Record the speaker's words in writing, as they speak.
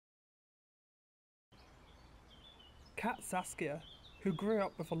Kat Saskia, who grew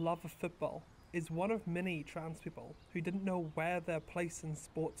up with a love of football, is one of many trans people who didn't know where their place in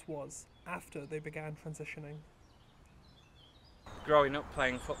sports was after they began transitioning. Growing up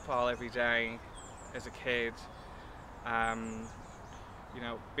playing football every day as a kid,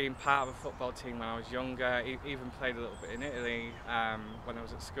 being part of a football team when I was younger, even played a little bit in Italy when I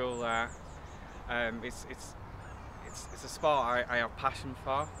was at school there. It's a sport I have passion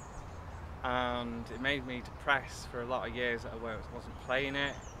for, and it made me depressed for a lot of years that I wasn't playing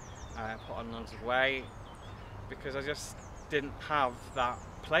it. I put on loads of weight because I just didn't have that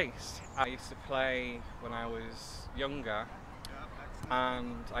place. I used to play when I was younger,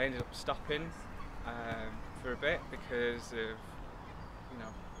 and I ended up stopping for a bit because of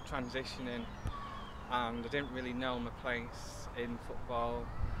transitioning, and I didn't really know my place in football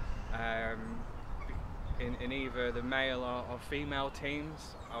in either the male or female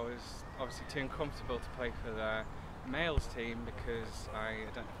teams. I was obviously too uncomfortable to play for the males team because I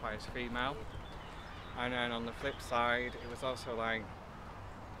identify as female, and then on the flip side it was also like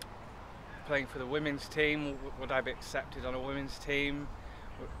playing for the women's team. Would I be accepted on a women's team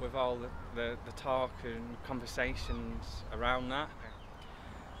with all the talk and conversations around that?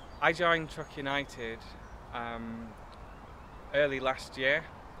 I joined TRUK United early last year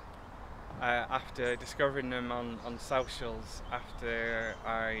after discovering them on socials, after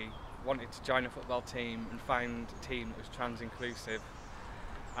I wanted to join a football team and find a team that was trans inclusive,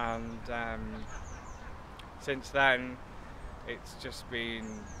 and since then it's just been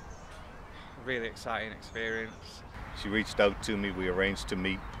a really exciting experience. She reached out to me, we arranged to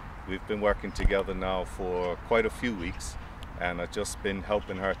meet. We've been working together now for quite a few weeks, and I've just been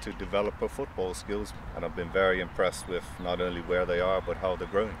helping her to develop her football skills, and I've been very impressed with not only where they are but how they're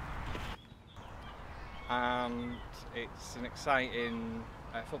growing. And it's an exciting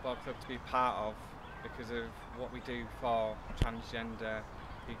football club to be part of because of what we do for transgender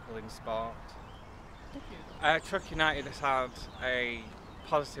people in sport. TRUK United has had a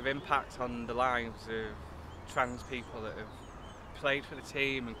positive impact on the lives of trans people that have played for the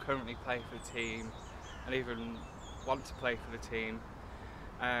team and currently play for the team and even want to play for the team,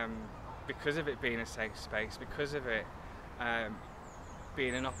 because of it being a safe space, because of it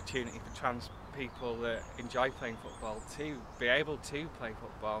being an opportunity for trans people that enjoy playing football to be able to play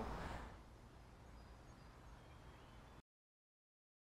football.